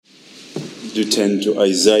do turn to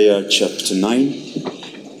Isaiah chapter 9,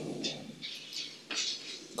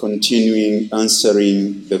 continuing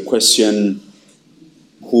answering the question,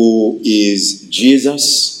 who is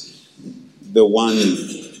Jesus, the one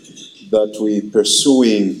that we're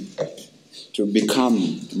pursuing to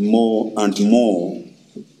become more and more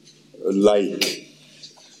like.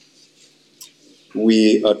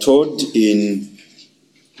 We are told in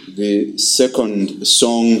the second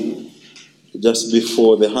song, just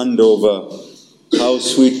before the handover, how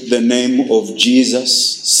sweet the name of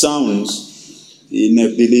Jesus sounds in a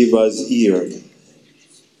believer's ear.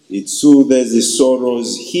 It soothes his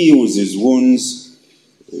sorrows, heals his wounds,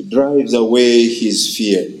 drives away his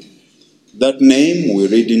fear. That name, we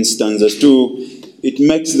read in stanzas 2, it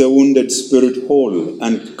makes the wounded spirit whole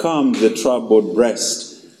and calms the troubled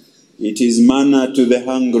breast. It is manna to the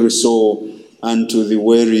hungry soul and to the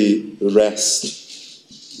weary rest.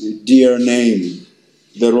 Dear name,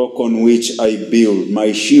 the rock on which I build,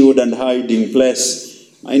 my shield and hiding place,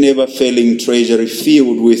 my never-failing treasury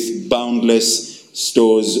filled with boundless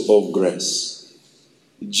stores of grace.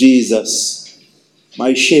 Jesus,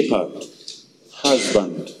 my shepherd,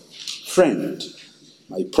 husband, friend,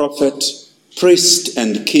 my prophet, priest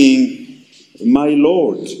and king, my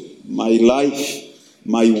Lord, my life,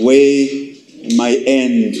 my way, my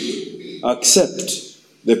end, accept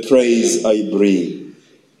the praise I bring.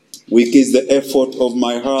 Weak is the effort of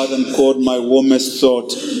my heart and cold my warmest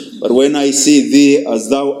thought. But when I see thee as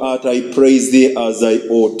thou art, I praise thee as I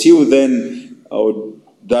ought. Till then, I would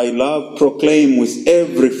thy love proclaim with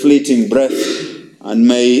every fleeting breath, and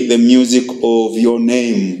may the music of your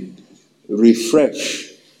name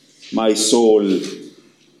refresh my soul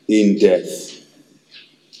in death.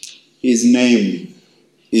 His name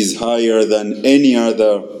is higher than any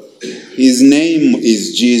other. His name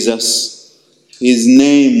is Jesus. His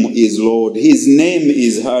name is Lord. His name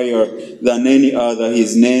is higher than any other.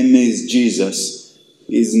 His name is Jesus.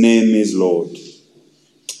 His name is Lord.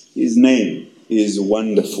 His name is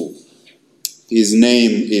wonderful. His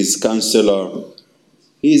name is Counselor.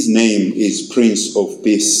 His name is Prince of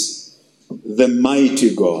Peace, the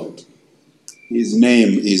mighty God. His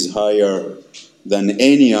name is higher than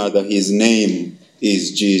any other. His name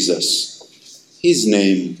is Jesus. His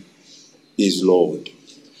name is Lord.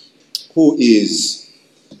 Who is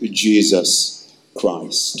Jesus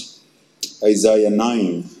Christ? Isaiah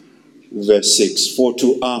 9, verse 6. For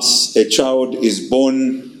to us a child is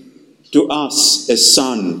born, to us a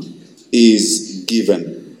son is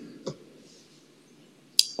given.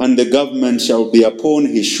 And the government shall be upon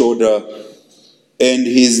his shoulder, and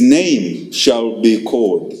his name shall be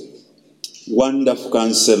called Wonderful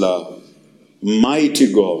Counselor,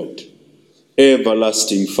 Mighty God,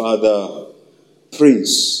 Everlasting Father,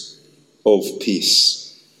 Prince of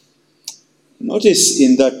Peace. Notice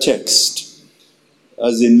in that text,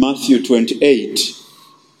 as in Matthew 28,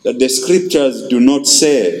 that the scriptures do not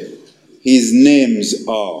say his names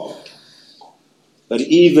are. But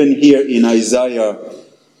even here in Isaiah,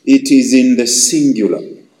 it is in the singular.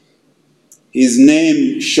 His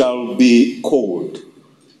name shall be called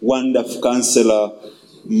Wonderful Counselor,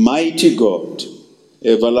 Mighty God,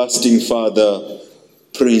 Everlasting Father,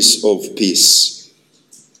 Prince of Peace.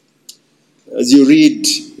 As you read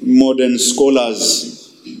modern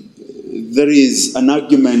scholars, there is an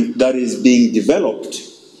argument that is being developed.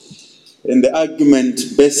 And the argument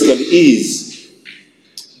basically is,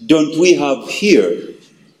 don't we have here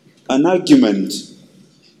an argument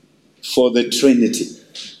for the Trinity?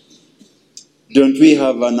 Don't we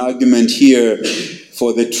have an argument here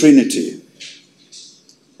for the Trinity?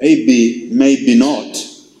 Maybe not.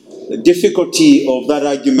 The difficulty of that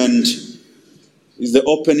argument is the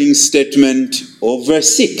opening statement of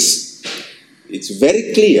verse 6. It's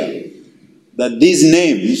very clear that these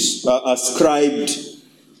names are ascribed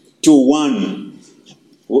to one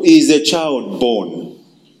who is a child born,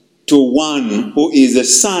 to one who is a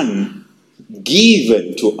son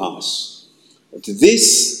given to us. But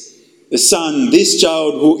this son, this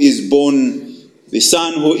child who is born, the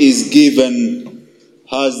son who is given,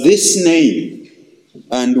 has this name,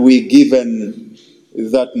 and we're given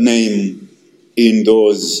that name in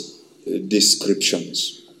those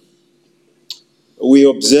descriptions. We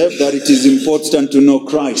observe that it is important to know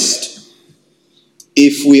Christ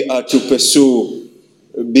if we are to pursue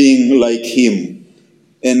being like him.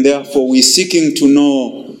 And therefore we're seeking to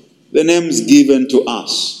know the names given to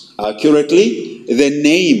us accurately, the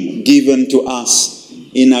name given to us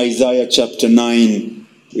in Isaiah chapter 9,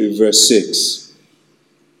 verse 6.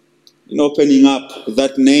 In opening up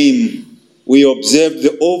that name, we observe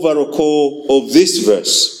the overall core of this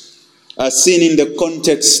verse, as seen in the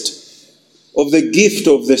context of the gift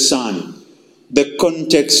of the Son, the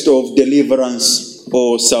context of deliverance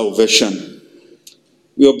or salvation.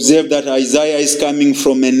 We observe that Isaiah is coming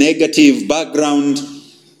from a negative background,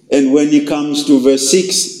 and when he comes to verse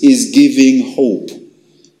 6, is giving hope.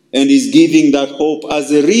 And is giving that hope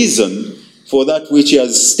as a reason for that which he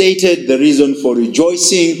has stated, the reason for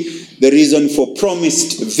rejoicing, the reason for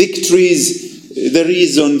promised victories, the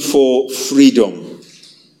reason for freedom.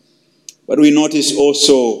 But we notice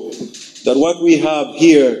also that what we have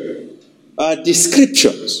here are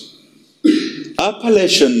descriptions,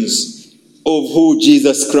 appellations of who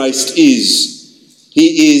Jesus Christ is.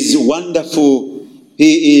 He is wonderful.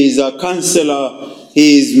 He is a counselor.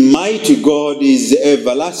 He is mighty God. He is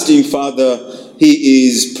everlasting Father. He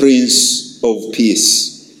is Prince of Peace.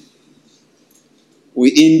 We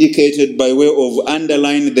indicated by way of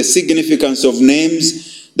underlining the significance of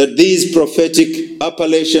names that these prophetic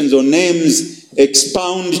appellations or names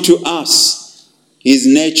expound to us his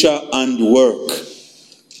nature and work.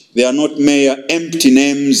 They are not mere empty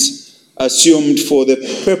names assumed for the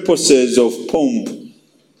purposes of pomp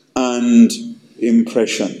and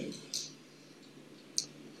impression.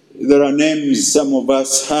 There are names some of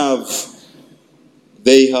us have,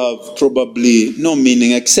 they have probably no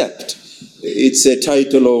meaning except it's a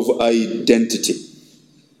title of identity.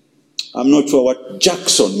 I'm not sure what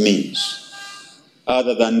Jackson means,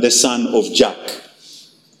 other than the son of Jack.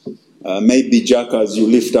 Maybe Jack as you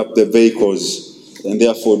lift up the vehicles, and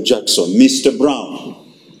therefore Jackson. Mr. Brown,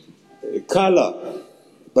 color,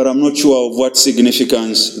 but I'm not sure of what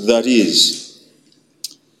significance that is.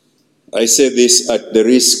 I say this at the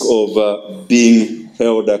risk of being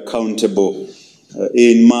held accountable.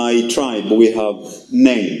 In my tribe, we have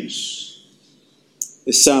names.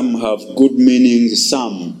 Some have good meanings,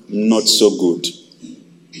 some not so good.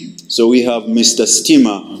 So we have Mr.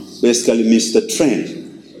 Steamer, basically Mr. Train.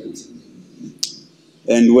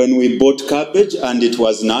 And when we bought cabbage and it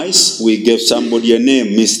was nice, we gave somebody a name,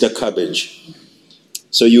 Mr. Cabbage.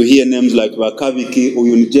 So you hear names like Wakaviki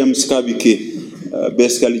or James Kabiki.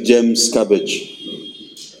 Basically James Cabbage.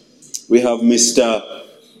 We have Mr.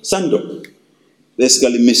 Sando,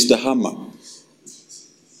 basically Mr. Hammer.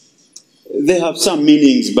 They have some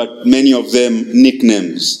meanings, but many of them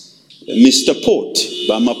nicknames. Mr. Port,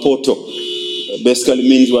 Bamapoto, basically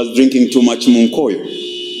means was drinking too much munkoyo.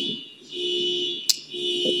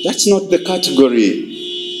 That's not the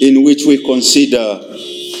category in which we consider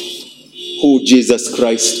who Jesus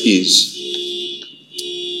Christ is.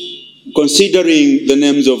 Considering the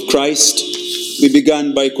names of Christ, we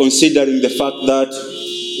began by considering the fact that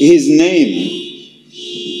his name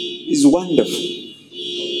is wonderful.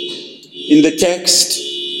 In the text,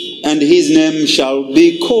 and his name shall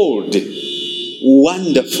be called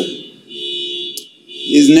Wonderful.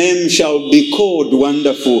 His name shall be called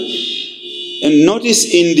Wonderful. And notice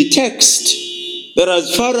in the text that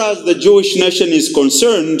as far as the Jewish nation is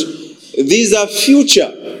concerned, these are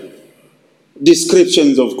future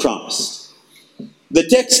descriptions of Christ. The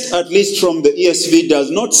text, at least from the ESV,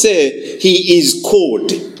 does not say he is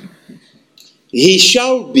called. He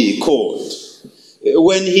shall be called.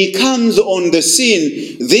 When he comes on the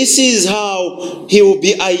scene, this is how he will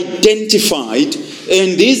be identified,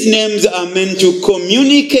 and these names are meant to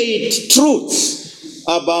communicate truth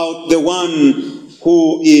about the one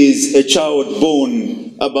who is a child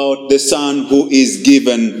born, about the son who is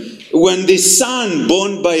given. When the son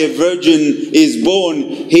born by a virgin is born,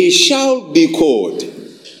 he shall be called.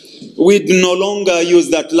 We no longer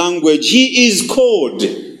use that language. He is called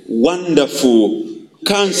Wonderful,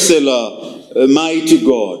 Counselor, Mighty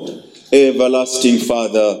God, Everlasting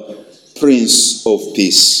Father, Prince of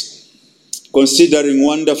Peace. Considering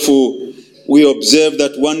wonderful, we observe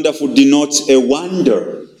that wonderful denotes a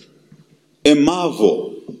wonder, a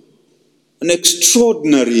marvel, an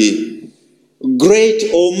extraordinary,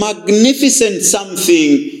 great or magnificent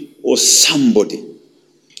something or somebody.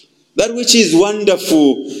 That which is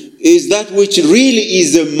wonderful is that which really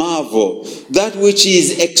is a marvel, that which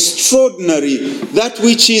is extraordinary, that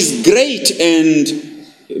which is great and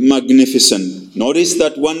magnificent. Notice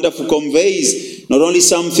that wonderful conveys not only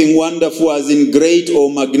something wonderful as in great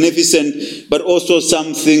or magnificent, but also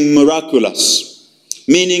something miraculous.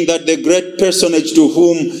 Meaning that the great personage to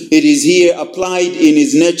whom it is here applied in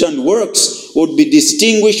his nature and works would be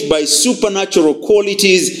distinguished by supernatural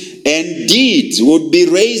qualities, and deeds would be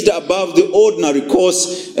raised above the ordinary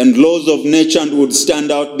course and laws of nature, and would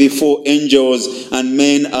stand out before angels and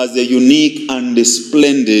men as a unique and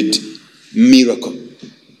splendid miracle.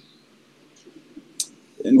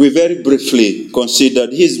 And we very briefly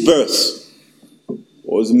considered his birth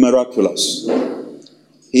was miraculous.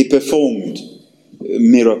 He performed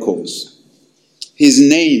miracles. His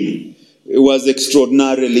name was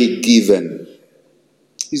extraordinarily given.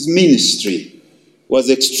 His ministry was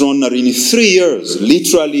extraordinary. In 3 years,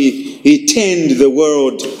 literally, he turned the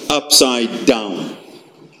world upside down.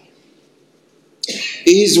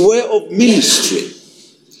 His way of ministry,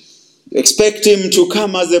 expect him to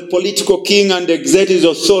come as a political king and exert his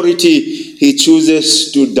authority, he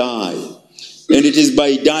chooses to die. And it is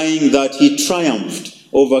by dying that he triumphed,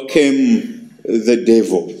 overcame the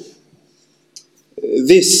devil.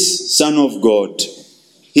 This Son of God,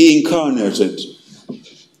 he incarnated,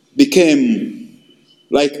 became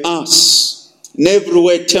like us, never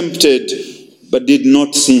were tempted, but did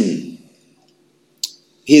not sin.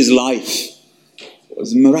 His life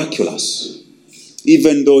was miraculous.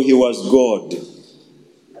 Even though he was God,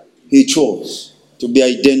 he chose to be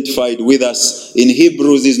identified with us. In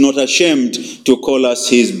Hebrews, he's not ashamed to call us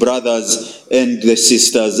his brothers, and the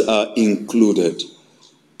sisters are included.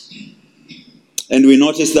 And we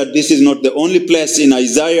notice that this is not the only place in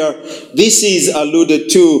Isaiah this is alluded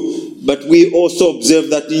to, but we also observe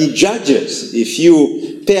that in Judges, if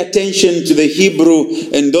you pay attention to the Hebrew,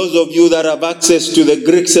 and those of you that have access to the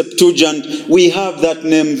Greek Septuagint, we have that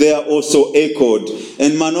name there also echoed.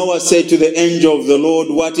 And Manoah said to the angel of the Lord,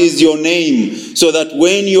 "What is your name? So that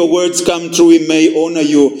when your words come true, we may honor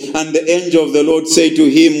you." And the angel of the Lord said to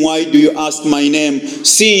him, "Why do you ask my name,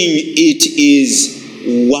 seeing it is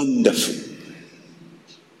wonderful?"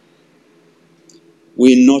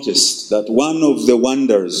 We noticed that one of the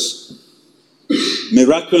wonders,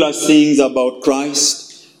 miraculous things about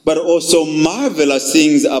Christ, but also marvelous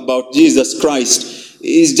things about Jesus Christ,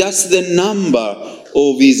 is just the number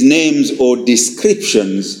of his names or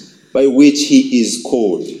descriptions by which he is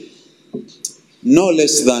called. No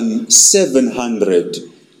less than 700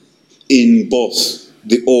 in both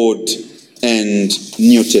the Old and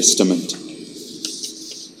New Testament.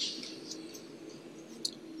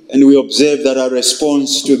 And we observe that our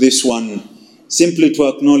response to this one, simply to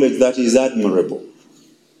acknowledge that is admirable.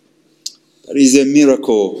 That is a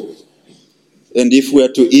miracle. And if we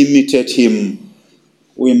are to imitate him,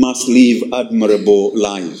 we must live admirable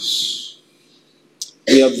lives.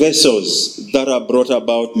 We are vessels that are brought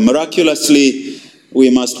about miraculously. We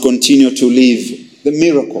must continue to live the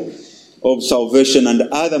miracle of salvation and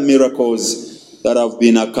other miracles that have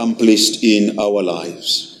been accomplished in our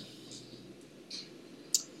lives.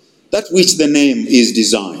 That which the name is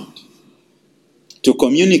designed to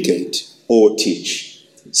communicate or teach.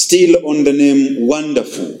 Still on the name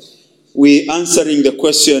Wonderful, we're answering the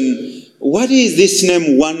question, what is this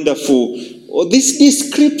name Wonderful? Or this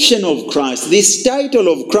description of Christ, this title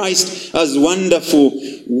of Christ as Wonderful,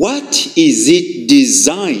 what is it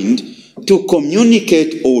designed to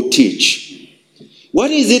communicate or teach?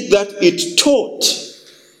 What is it that it taught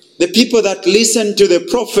the people that listened to the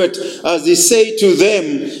prophet as he said to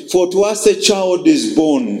them, "For to us a child is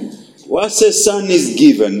born, to us a son is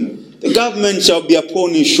given, the government shall be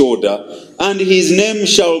upon his shoulder, and his name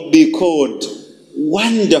shall be called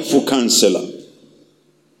Wonderful Counselor."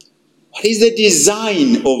 What is the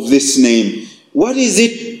design of this name? What is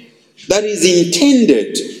it that is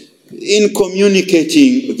intended in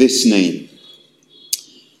communicating this name?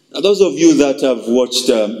 Now, those of you that have watched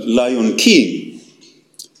Lion King,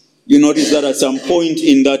 you notice that at some point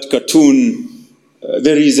in that cartoon,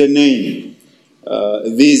 there is a name.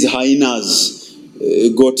 These hyenas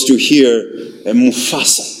got to hear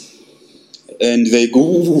Mufasa. And they go,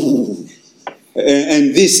 "Ooh."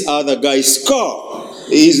 And this other guy, Scar,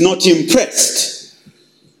 is not impressed.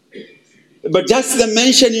 But just the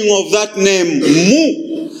mentioning of that name,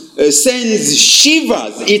 Mu, sends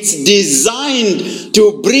shivers. It's designed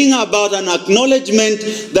to bring about an acknowledgement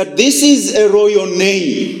that this is a royal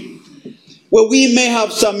name. Where we may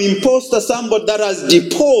have some imposter, somebody that has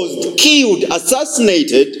deposed, killed,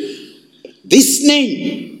 assassinated, this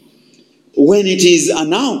name, when it is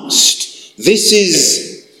announced, this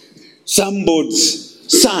is somebody's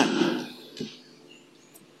son.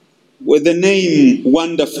 Where the name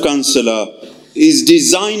Wonderful Counselor is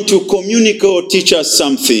designed to communicate or teach us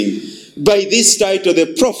something. By this title, the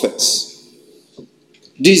prophets,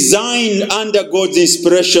 designed under God's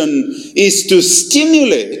inspiration, is to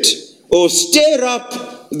stimulate or stir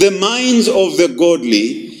up the minds of the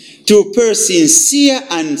godly to pay sincere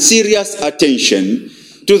and serious attention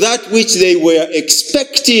to that which they were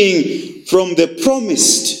expecting from the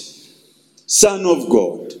promised Son of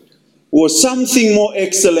God, was something more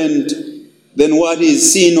excellent than what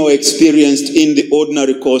is seen or experienced in the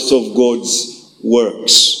ordinary course of God's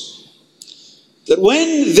works. That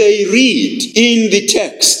when they read in the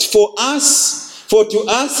text, for to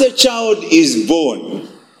us a child is born,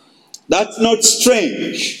 that's not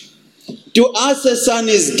strange. To us a son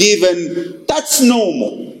is given. That's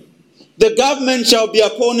normal. The government shall be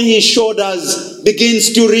upon his shoulders,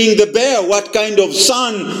 begins to ring the bell. What kind of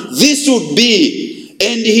son this would be?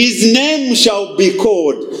 And his name shall be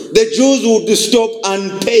called. The Jews would stop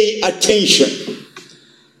and pay attention,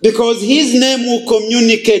 because his name will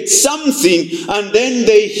communicate something, and then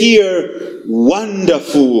they hear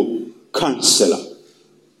Wonderful Counselor.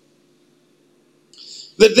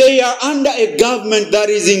 That they are under a government that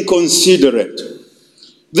is inconsiderate.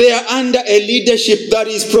 They are under a leadership that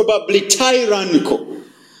is probably tyrannical.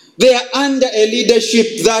 They are under a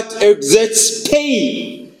leadership that exerts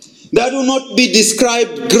pain, that will not be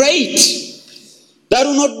described great, that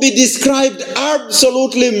will not be described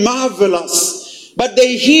absolutely marvelous. But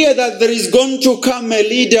they hear that there is going to come a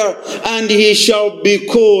leader and he shall be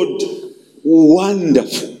called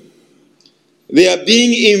Wonderful. They are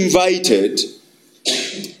being invited.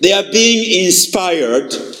 They are being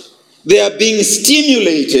inspired. They are being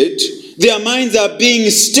stimulated. Their minds are being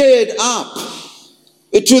stirred up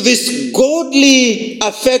to this godly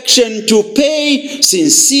affection, to pay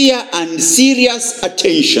sincere and serious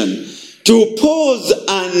attention, to pause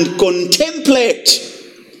and contemplate.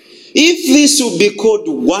 If this will be called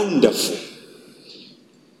Wonderful,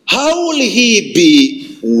 how will he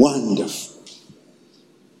be wonderful?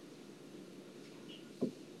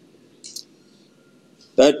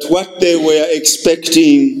 That what they were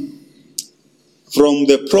expecting from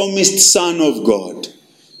the promised Son of God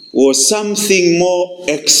was something more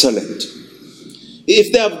excellent.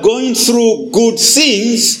 If they are going through good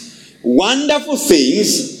things, wonderful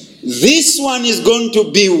things, this one is going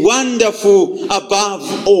to be wonderful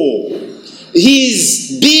above all.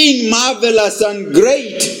 His being marvelous and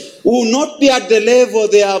great will not be at the level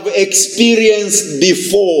they have experienced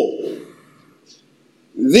before.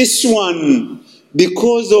 This one,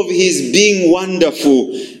 because of his being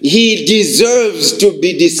wonderful, he deserves to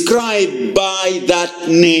be described by that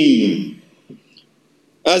name.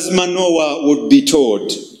 As Manoah would be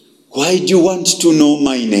told, why do you want to know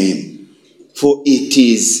my name? For it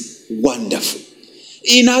is wonderful.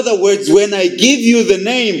 In other words, when I give you the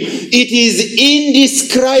name, it is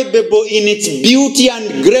indescribable in its beauty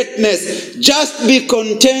and greatness. Just be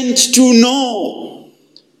content to know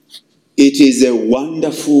it is a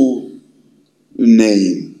wonderful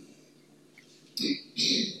name.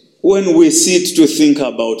 When we sit to think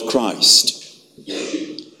about Christ,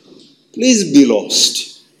 please be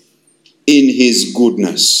lost in his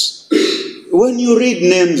goodness. When you read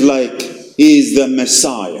names like he is the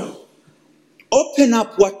Messiah, open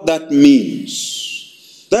up what that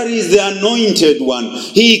means. That is the anointed one.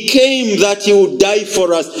 He came that he would die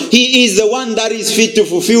for us. He is the one that is fit to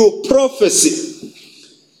fulfill prophecy.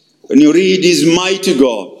 When you read his mighty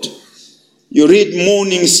God, you read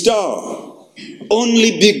Morning Star,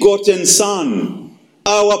 Only Begotten Son,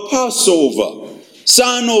 our Passover,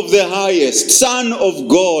 Son of the Highest, Son of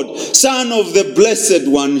God, Son of the Blessed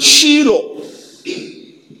One, Shiloh,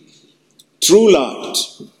 True Light,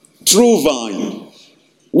 True Vine,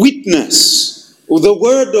 Witness, the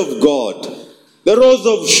Word of God, the Rose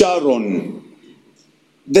of Sharon.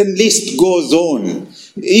 The list goes on.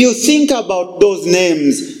 You think about those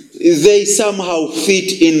names, they somehow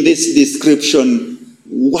fit in this description.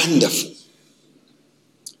 Wonderful.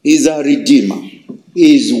 He is our Redeemer.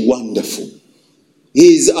 He is wonderful.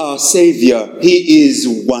 He is our Savior. He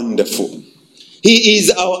is wonderful. He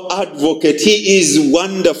is our advocate. He is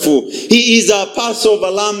wonderful. He is our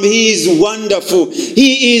Passover Lamb. He is wonderful.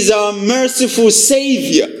 He is our merciful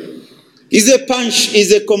Savior. He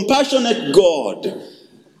is a compassionate God.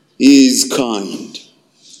 He is kind.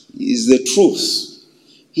 He is the truth.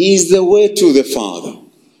 He is the way to the Father.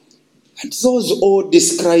 And those all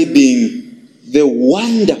describing the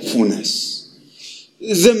wonderfulness,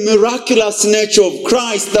 the miraculous nature of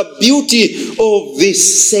Christ, the beauty of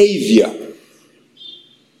this Savior.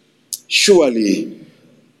 Surely,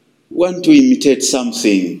 want to imitate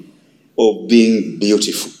something of being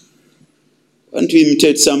beautiful. Want to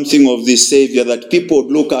imitate something of this Savior that people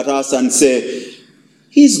would look at us and say,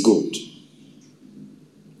 he's good.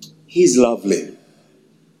 He's lovely.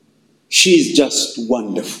 She's just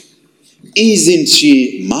wonderful. Isn't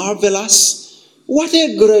she marvelous? What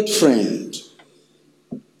a great friend.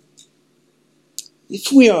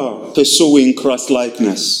 If we are pursuing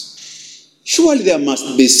Christ-likeness, surely there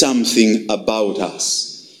must be something about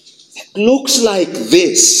us that looks like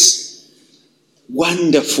this.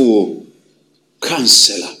 Wonderful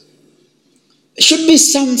Counselor. There should be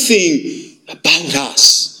something about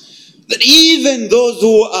us that even those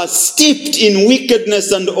who are steeped in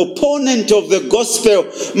wickedness and opponent of the gospel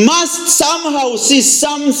must somehow see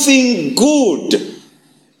something good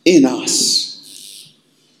in us.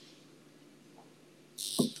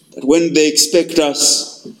 That when they expect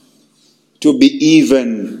us to be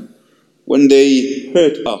even, when they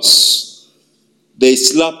hurt us, they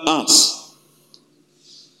slap us,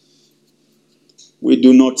 we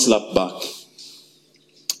do not slap back.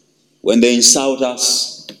 When they insult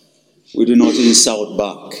us, we do not insult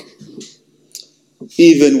back.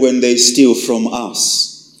 Even when they steal from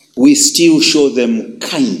us, we still show them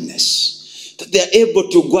kindness. That they are able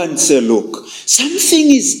to go and say, look,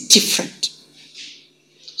 something is different.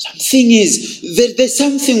 There's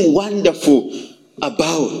something wonderful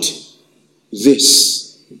about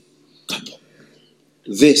this couple,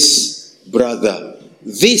 this brother,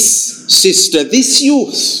 this sister, this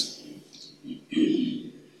youth.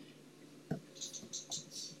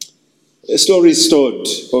 A story is told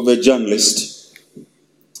of a journalist.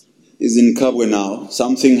 He's in Kabwe now.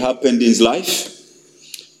 Something happened in his life.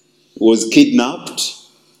 He was kidnapped,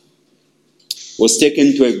 was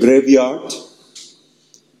taken to a graveyard,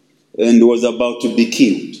 and was about to be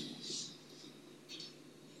killed.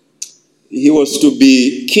 He was to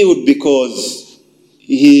be killed because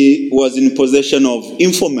he was in possession of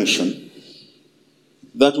information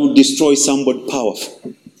that would destroy somebody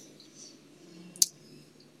powerful.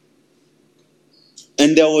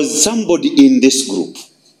 And there was somebody in this group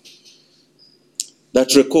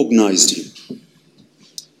that recognized him.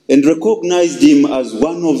 And recognized him as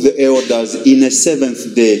one of the elders in a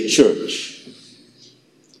Seventh-day church.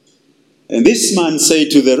 And this man said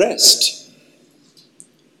to the rest,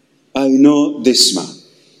 I know this man.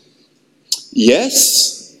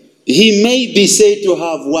 Yes, he may be said to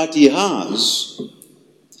have what he has,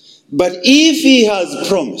 but if he has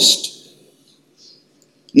promised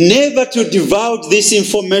never to divulge this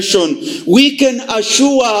information, we can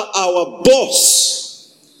assure our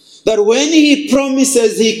boss that when he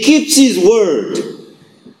promises, he keeps his word.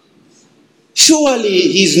 Surely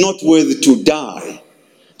he is not worthy to die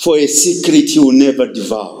for a secret he will never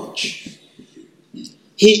divulge.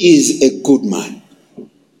 He is a good man.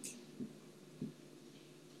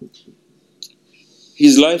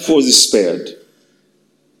 His life was spared.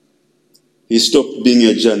 He stopped being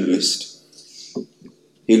a journalist.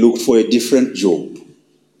 He looked for a different job.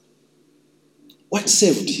 What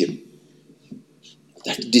saved him?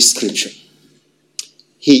 That description.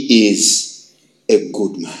 He is a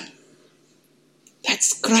good man.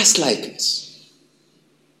 That's Christ-likeness.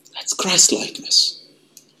 That's Christ-likeness.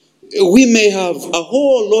 We may have a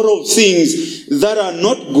whole lot of things that are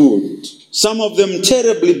not good. Some of them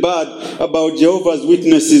terribly bad about Jehovah's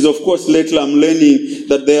Witnesses. Of course, lately I'm learning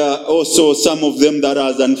that there are also some of them that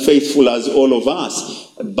are as unfaithful as all of us.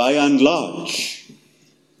 By and large,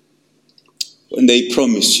 when they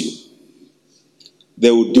promise you,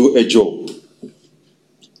 they will do a job.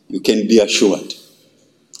 You can be assured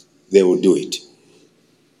they will do it.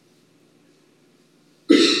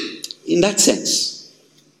 In that sense,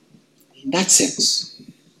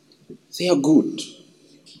 they are good.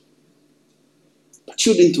 But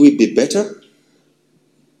shouldn't we be better?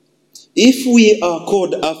 If we are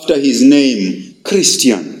called after his name,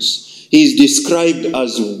 Christians, he is described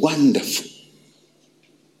as wonderful.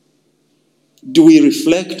 Do we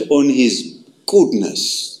reflect on his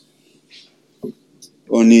goodness,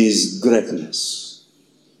 on his greatness,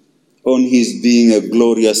 on his being a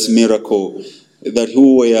glorious miracle that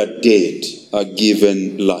who were dead are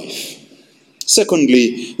given life?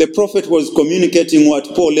 Secondly, the prophet was communicating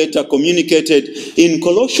what Paul later communicated in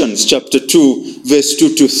Colossians chapter 2, verse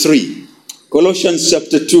 2 to 3. Colossians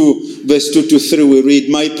chapter 2, verse 2 to 3, we read,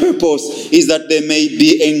 my purpose is that they may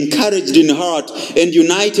be encouraged in heart and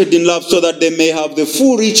united in love, so that they may have the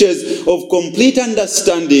full riches of complete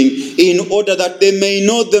understanding, in order that they may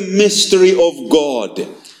know the mystery of God,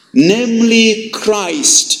 namely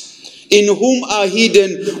Christ, in whom are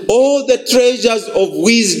hidden all the treasures of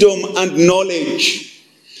wisdom and knowledge.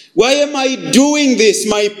 Why am I doing this?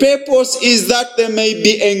 My purpose is that they may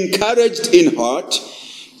be encouraged in heart,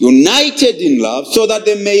 united in love, so that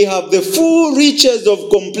they may have the full riches of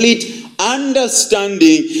complete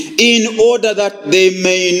understanding, in order that they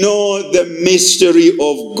may know the mystery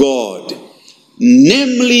of God,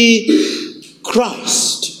 namely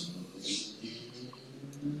Christ,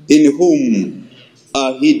 in whom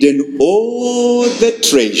are hidden all the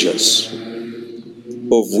treasures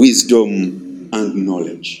of wisdom and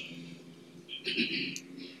knowledge.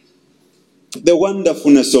 The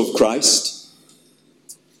wonderfulness of Christ,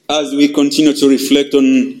 as we continue to reflect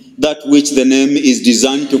on that which the name is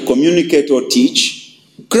designed to communicate or teach,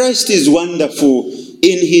 Christ is wonderful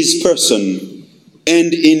in his person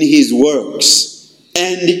and in his works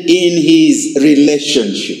and in his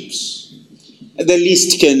relationships. The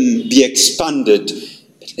list can be expanded.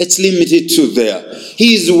 Let's limit it to there.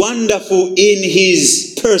 He is wonderful in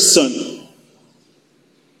his person.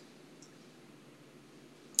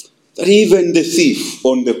 That even the thief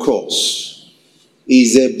on the cross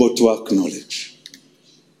is able to acknowledge.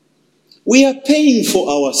 We are paying for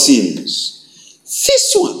our sins.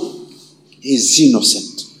 This one is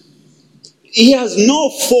innocent. He has no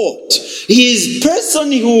fault. His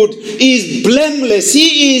personhood is blameless.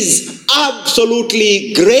 He is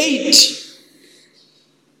absolutely great.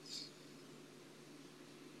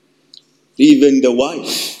 Even the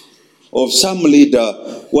wife of some leader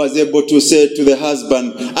was able to say to the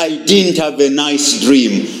husband, I didn't have a nice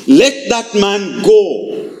dream. Let that man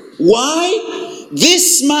go. Why?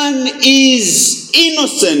 This man is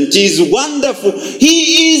innocent. He is wonderful.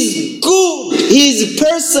 He is good. His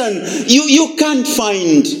person. You can't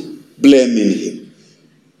find blame in him.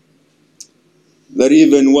 That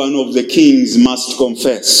even one of the kings must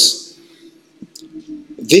confess,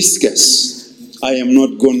 this case, I am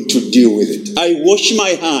not going to deal with it. I wash my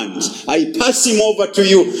hands. I pass him over to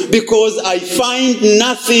you because I find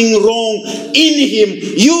nothing wrong in him.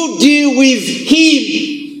 You deal with him.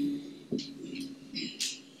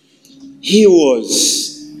 He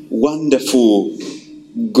was wonderful,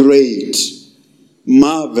 great,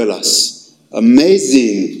 marvelous,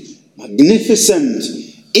 amazing, magnificent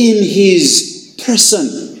in his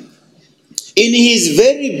person, in his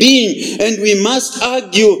very being. And we must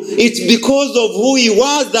argue it's because of who he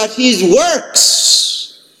was that his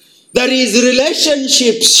works, that his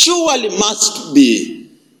relationships surely must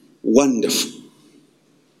be wonderful.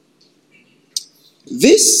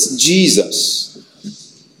 This Jesus,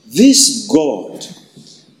 this God,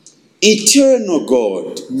 eternal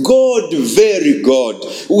God, God, very God,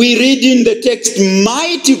 we read in the text,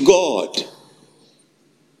 mighty God,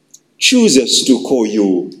 chooses to call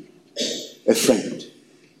you a friend.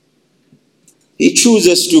 He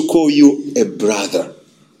chooses to call you a brother.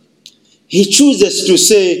 He chooses to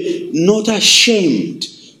say, not ashamed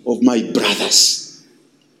of my brothers.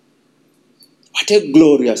 What a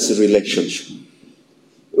glorious relationship.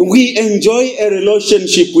 We enjoy a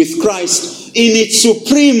relationship with Christ in its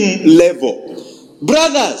supreme level.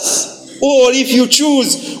 Brothers, or if you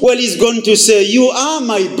choose, well, he's going to say, you are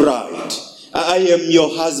my bride. I am your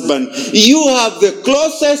husband. You have the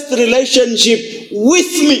closest relationship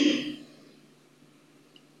with me.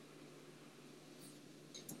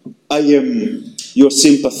 I am your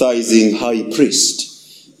sympathizing high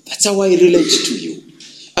priest. That's how I relate to you.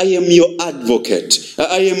 I am your advocate.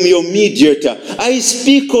 I am your mediator. I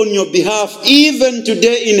speak on your behalf. Even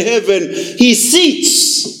today in heaven, he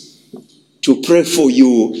sits to pray for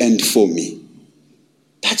you and for me.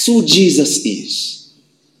 That's who Jesus is.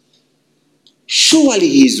 Surely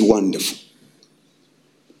he is wonderful.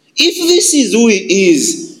 If this is who he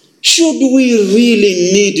is, should we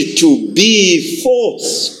really need to be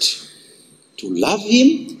forced to love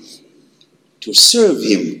him, to serve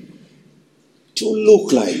him, to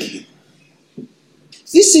look like him?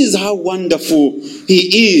 This is how wonderful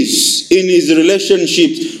he is in his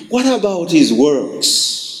relationships. What about his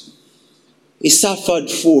works? He suffered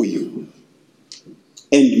for you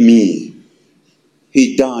and me.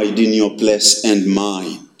 He died in your place and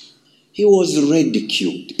mine. He was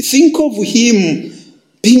ridiculed. Think of him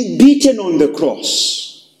being beaten on the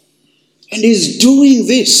cross. And he's doing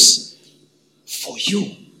this for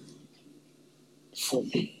you, for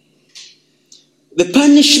me. The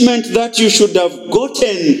punishment that you should have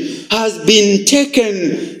gotten has been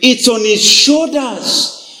taken. It's on his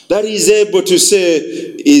shoulders that he's able to say,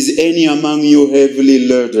 is any among you heavily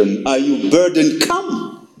laden? Are you burdened?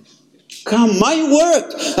 Come. Come. My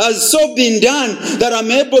work has so been done that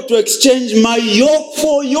I'm able to exchange my yoke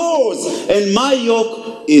for yours. And my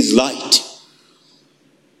yoke is light.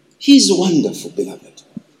 He's wonderful, beloved.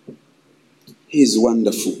 He's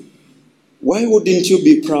wonderful. Why wouldn't you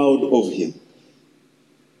be proud of him?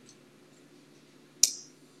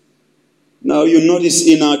 Now you notice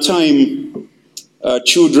in our time,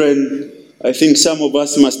 children, I think some of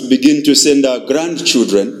us must begin to send our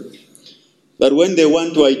grandchildren that when they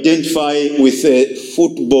want to identify with a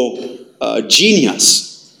football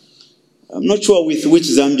genius, I'm not sure with which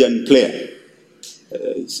Zambian player.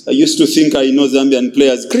 I used to think I know Zambian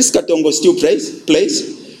players. Chris Katongo still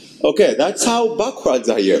plays. Okay, that's how backwards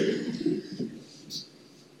I am.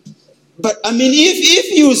 But I mean,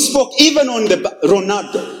 if you spoke even on the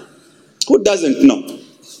Ronaldo, who doesn't know?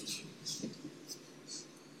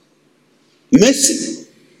 Messi.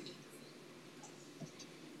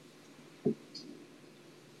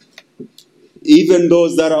 Even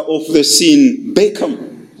those that are off the scene,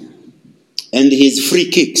 Beckham and his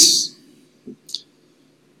free kicks.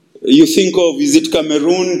 You think of, is it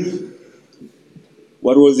Cameroon?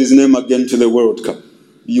 What was his name again to the World Cup?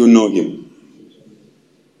 You know him.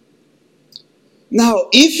 Now,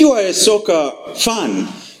 if you are a soccer fan,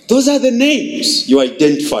 those are the names you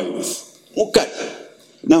identify with. Okay.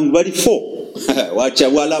 Now, very four.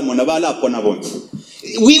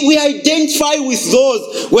 We identify with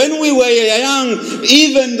those. When we were young,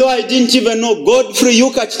 even though I didn't even know Godfrey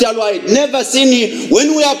Yuka Chitalo, I had never seen him.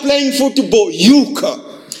 When we are playing football, Yuka.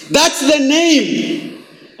 That's the name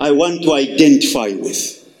I want to identify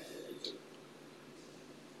with.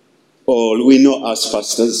 All we know as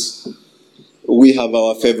pastors, we have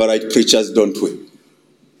our favorite preachers, don't we?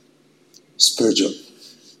 Spurgeon.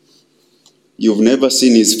 You've never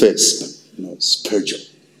seen his face. No, Spurgeon.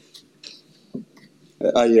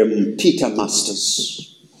 I am Peter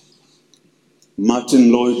Masters.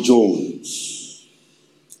 Martin Lloyd-Jones.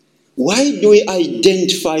 Why do we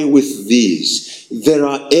identify with these? There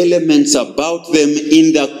are elements about them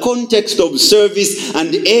in the context of service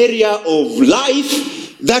and area of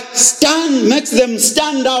life that makes them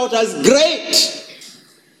stand out as great.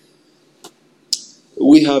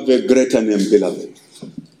 We have a greater name, beloved,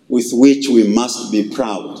 with which we must be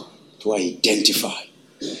proud to identify.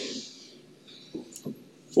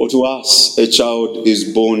 For to us a child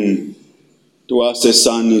is born, to us a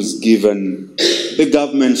son is given. The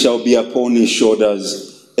government shall be upon his shoulders,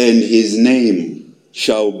 and his name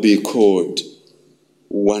shall be called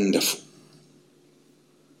Wonderful.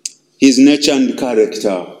 His nature and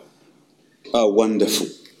character are wonderful.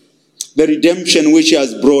 The redemption which he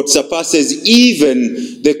has brought surpasses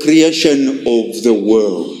even the creation of the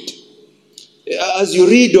world. As you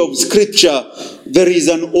read of scripture, there is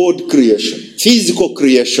an old creation, physical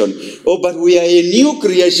creation. Oh, but we are a new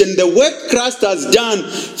creation. The work Christ has done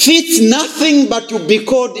fits nothing but to be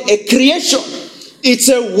called a creation. It's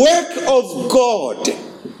a work of God.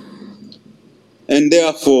 And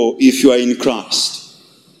therefore, if you are in Christ,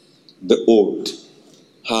 the old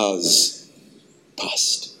has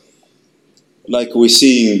passed. Like we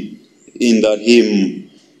sing in that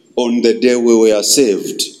hymn, on the day we were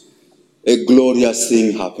saved, a glorious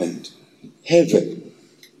thing happened. Heaven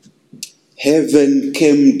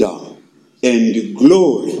came down and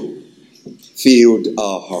glory filled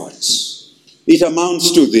our hearts. It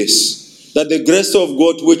amounts to this, that the grace of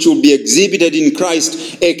God which will be exhibited in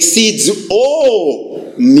Christ exceeds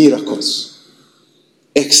all miracles.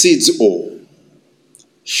 Exceeds all.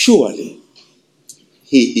 Surely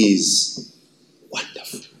he is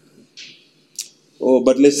wonderful. Oh,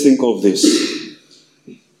 but let's think of this.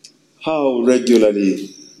 How regularly,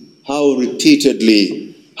 how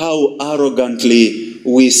repeatedly, how arrogantly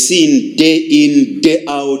we sin day in, day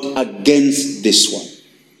out against this one.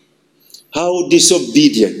 How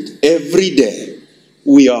disobedient every day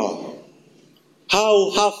we are. How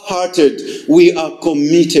half-hearted we are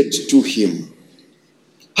committed to him.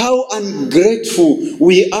 How ungrateful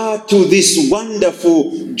we are to this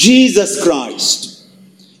wonderful Jesus Christ.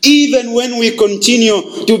 Even when we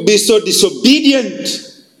continue to be so disobedient,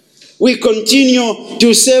 we continue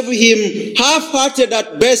to serve him half-hearted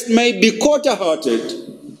at best, maybe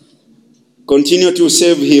quarter-hearted. Continue to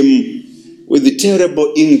serve him with the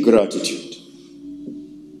terrible ingratitude.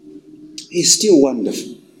 He's still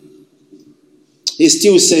wonderful. He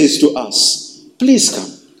still says to us, please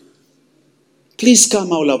come. Please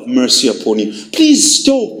come, I will have mercy upon you. Please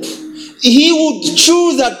stop. He would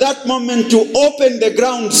choose at that moment to open the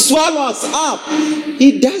ground, swallow us up.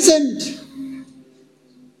 He doesn't.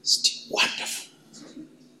 Still wonderful.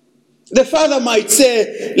 The father might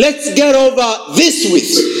say, let's get over this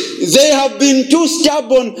with. They have been too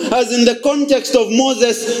stubborn, as in the context of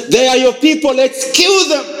Moses. They are your people, let's kill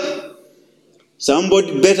them.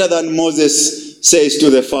 Somebody better than Moses says to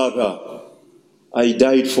the father, I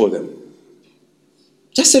died for them.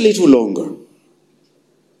 Just a little longer.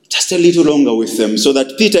 Just a little longer with them, so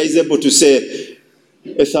that Peter is able to say,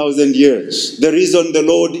 1,000 years. The reason the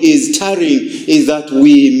Lord is tarrying is that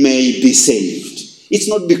we may be saved. It's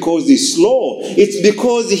not because he's slow. It's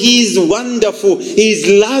because he's wonderful. He's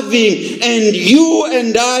loving. And you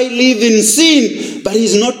and I live in sin, but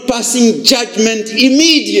he's not passing judgment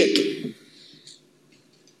immediately.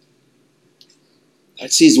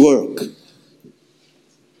 That's his work.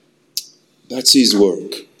 That's his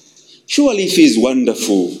work. Surely if he's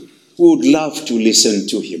wonderful, we would love to listen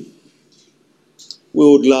to him. We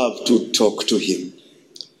would love to talk to him.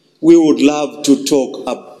 We would love to talk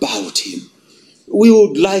about him. We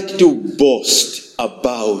would like to boast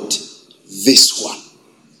about this one.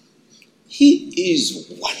 He is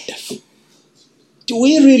wonderful. Do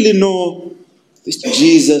we really know this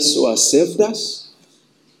Jesus who has saved us?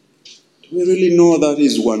 Do We really know that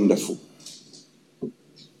is wonderful.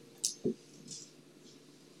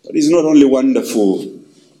 But it's not only wonderful.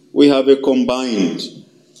 We have a combined.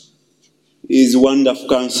 Is wonderful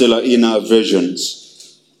counselor in our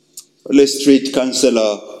versions. But let's treat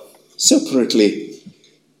counselor separately.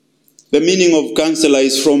 The meaning of counselor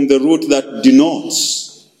is from the root that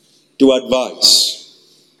denotes to advise,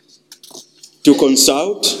 to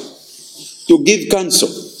consult, to give counsel.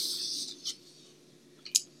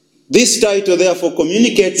 This title therefore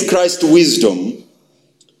communicates Christ's wisdom,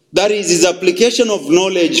 that is his application of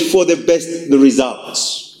knowledge for the best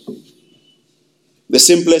results. The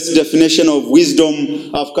simplest definition of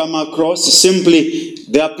wisdom I've come across is simply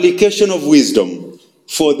the application of wisdom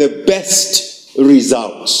for the best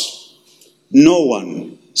results. No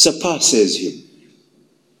one surpasses him.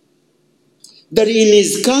 That in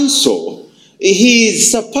his counsel, he is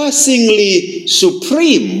surpassingly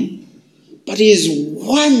supreme, but he is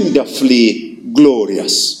wonderfully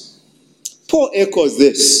glorious. Paul echoes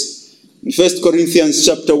this in 1 Corinthians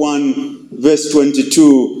chapter 1, verse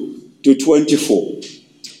 22 to 24.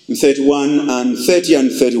 31 and 30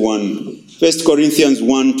 and 31. 1 Corinthians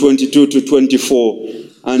 1, 22 to 24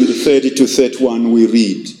 and 30 to 31 we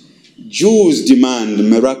read. Jews demand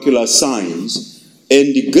miraculous signs,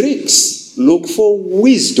 and the Greeks look for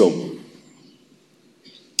wisdom.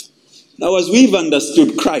 Now, as we've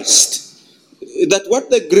understood Christ, that what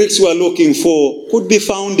the Greeks were looking for could be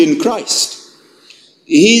found in Christ.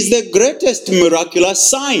 He is the greatest miraculous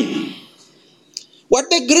sign. What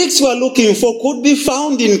the Greeks were looking for could be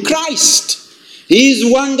found in Christ. He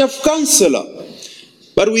is wonderful counselor.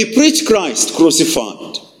 But we preach Christ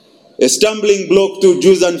crucified, a stumbling block to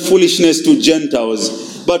Jews and foolishness to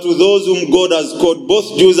Gentiles. But to those whom God has called,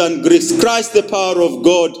 both Jews and Greeks, Christ the power of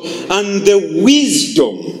God and the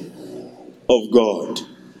wisdom of God.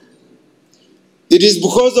 It is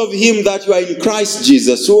because of him that you are in Christ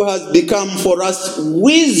Jesus, who has become for us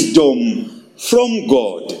wisdom from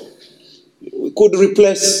God. We could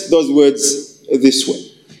replace those words this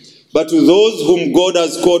way. But to those whom God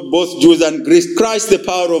has called, both Jews and Greeks, Christ the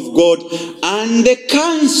power of God and the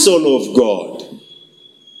counsel of God.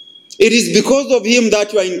 It is because of him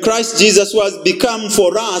that you are in Christ Jesus, who has become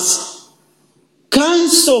for us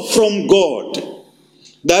counsel from God.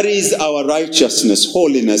 That is our righteousness,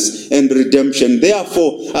 holiness, and redemption.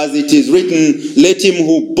 Therefore, as it is written, let him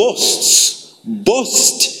who boasts,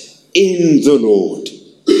 boast in the Lord.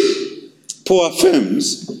 Paul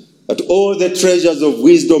affirms that all the treasures of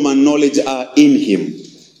wisdom and knowledge are in him.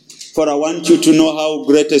 For I want you to know how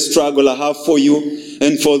great a struggle I have for you,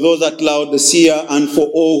 and for those at Laodicea, and for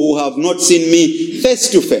all who have not seen me face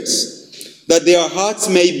to face, that their hearts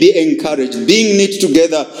may be encouraged, being knit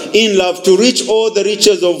together in love, to reach all the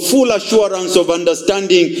riches of full assurance of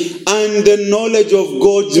understanding and the knowledge of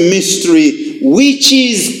God's mystery, which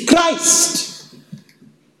is Christ.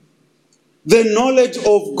 The knowledge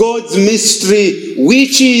of God's mystery,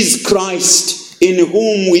 which is Christ, in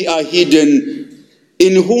whom we are hidden,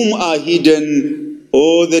 in whom are hidden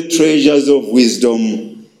all the treasures of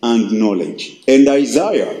wisdom and knowledge. And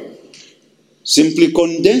Isaiah simply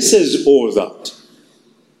condenses all that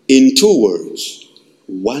in two words: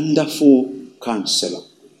 wonderful counselor.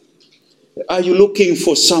 Are you looking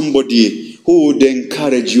for somebody who would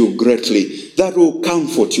encourage you greatly, that will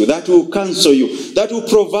comfort you, that will counsel you, that will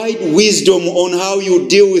provide wisdom on how you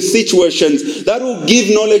deal with situations, that will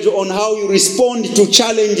give knowledge on how you respond to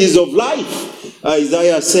challenges of life?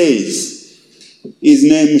 Isaiah says, his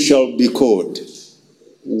name shall be called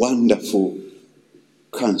Wonderful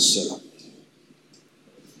Counselor.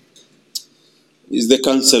 Is the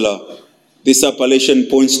counselor. This appellation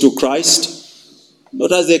points to Christ,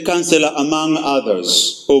 not as a counselor among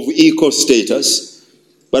others of equal status,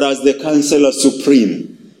 but as the counselor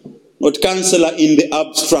supreme. Not counselor in the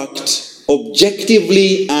abstract,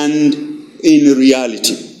 objectively and in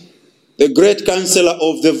reality. The great counselor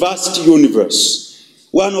of the vast universe,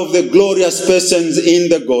 one of the glorious persons in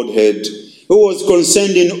the Godhead, who was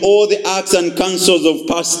concerned in all the acts and counsels of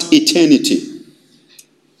past eternity.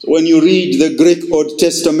 When you read the Greek Old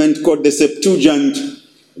Testament called the Septuagint,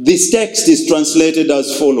 this text is translated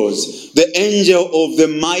as follows: the angel of the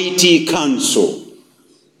mighty counsel.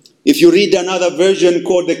 If you read another version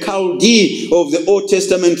called the Chaldee of the Old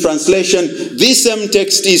Testament translation, this same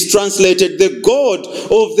text is translated the God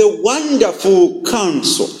of the wonderful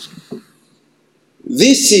counsel.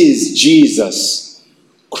 This is Jesus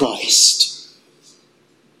Christ.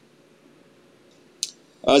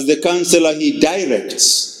 As the counselor, he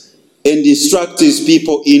directs and instructs his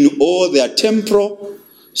people in all their temporal,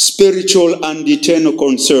 spiritual, and eternal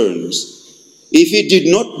concerns. If he did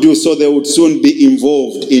not do so, they would soon be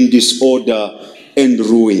involved in disorder and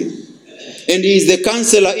ruin. And he is the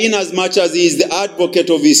counselor inasmuch as he is the advocate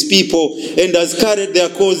of his people and has carried their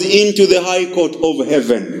cause into the high court of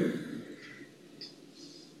heaven.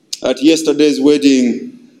 At yesterday's wedding,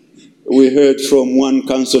 we heard from one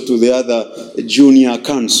council to the other, a junior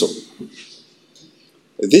council.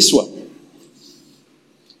 This one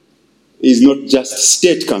is not just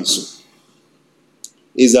state council,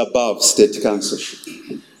 is above state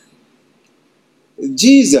councilship.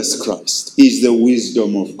 Jesus Christ is the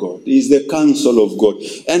wisdom of God, is the counsel of God,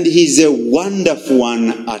 and he's a wonderful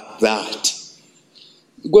one at that.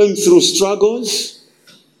 Going through struggles,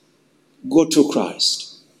 go to Christ.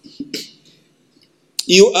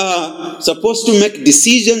 You are supposed to make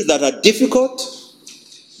decisions that are difficult,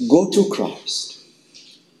 go to Christ.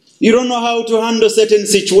 You don't know how to handle certain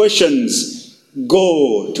situations,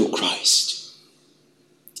 go to Christ.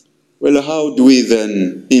 Well, how do we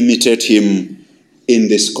then imitate him in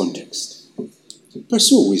this context?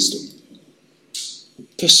 Pursue wisdom.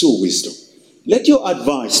 Pursue wisdom. Let your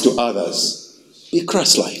advice to others be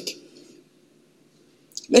Christ-like.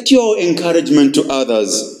 Let your encouragement to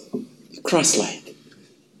others be Christ-like.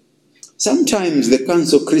 Sometimes the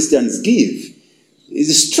counsel Christians give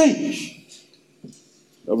is strange.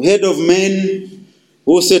 I've heard of men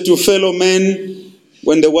who say to fellow men,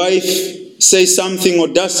 when the wife says something or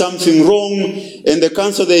does something wrong, and the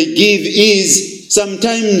counsel they give is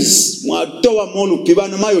sometimes,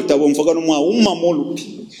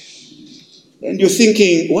 and you're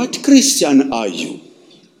thinking, what Christian are you?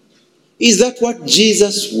 Is that what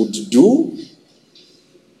Jesus would do?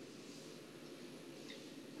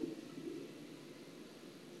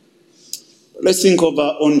 Let's think of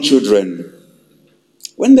our own children.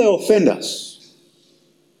 When they offend us,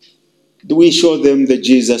 do we show them the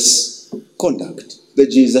Jesus conduct, the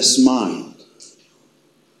Jesus mind?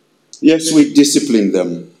 Yes, we discipline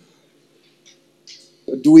them.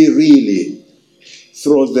 But do we really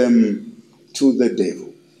throw them to the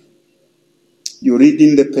devil? You read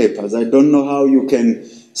in the papers, I don't know how you can.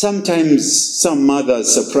 Sometimes some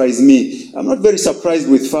mothers surprise me. I'm not very surprised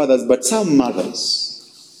with fathers, but some mothers.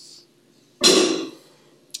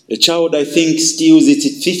 A child, I think, steals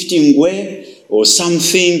its 15 ngwe or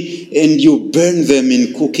something, and you burn them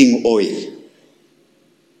in cooking oil.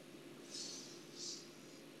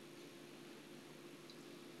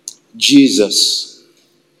 Jesus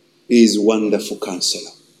is wonderful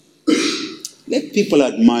counselor. Let people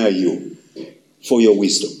admire you for your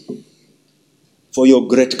wisdom, for your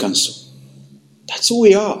great counsel. That's who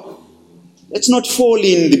we are. Let's not fall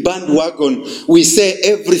in the bandwagon. We say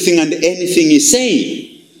everything and anything he's saying.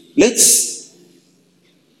 Let's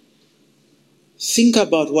think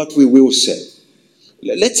about what we will say.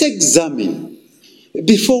 Let's examine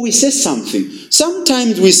before we say something.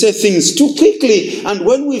 Sometimes we say things too quickly, and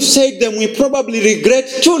when we've said them, we probably regret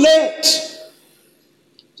too late.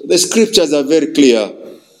 So the scriptures are very clear.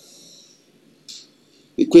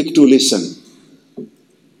 Be quick to listen,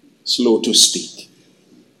 slow to speak.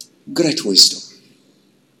 Great wisdom.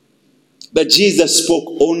 But Jesus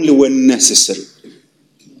spoke only when necessary.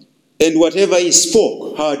 And whatever he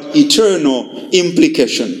spoke had eternal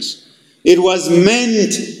implications. It was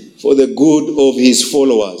meant for the good of his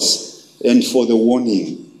followers and for the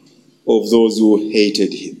warning of those who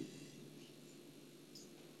hated him.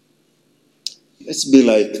 Let's be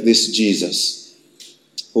like this Jesus,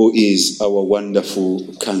 who is our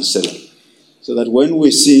wonderful counselor. So that when we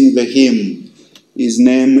sing the hymn, his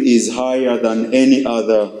name is higher than any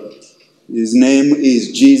other. His name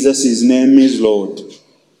is Jesus. His name is Lord.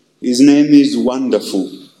 His name is wonderful.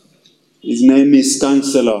 His name is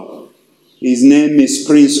Counselor. His name is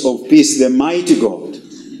Prince of Peace, the mighty God.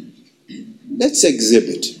 Let's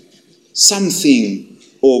exhibit something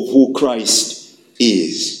of who Christ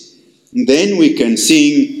is. And then we can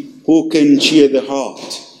sing, who can cheer the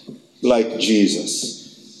heart like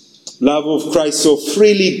Jesus. Love of Christ so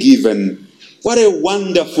freely given. What a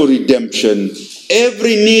wonderful redemption.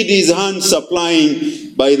 Every need his hand supplying.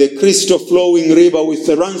 By the crystal flowing river with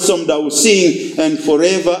the ransom that will sing and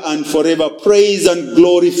forever praise and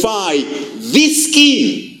glorify this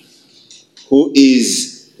King who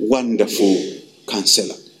is wonderful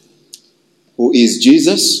counselor. Who is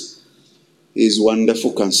Jesus? Is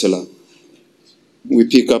wonderful counselor. We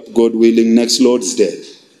pick up, God willing, next Lord's Day.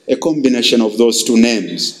 A combination of those two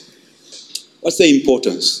names. What's the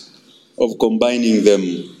importance of combining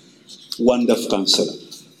them? Wonderful counselor.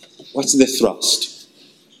 What's the thrust?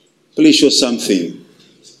 Please show something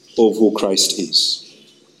of who Christ is.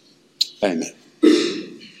 Amen.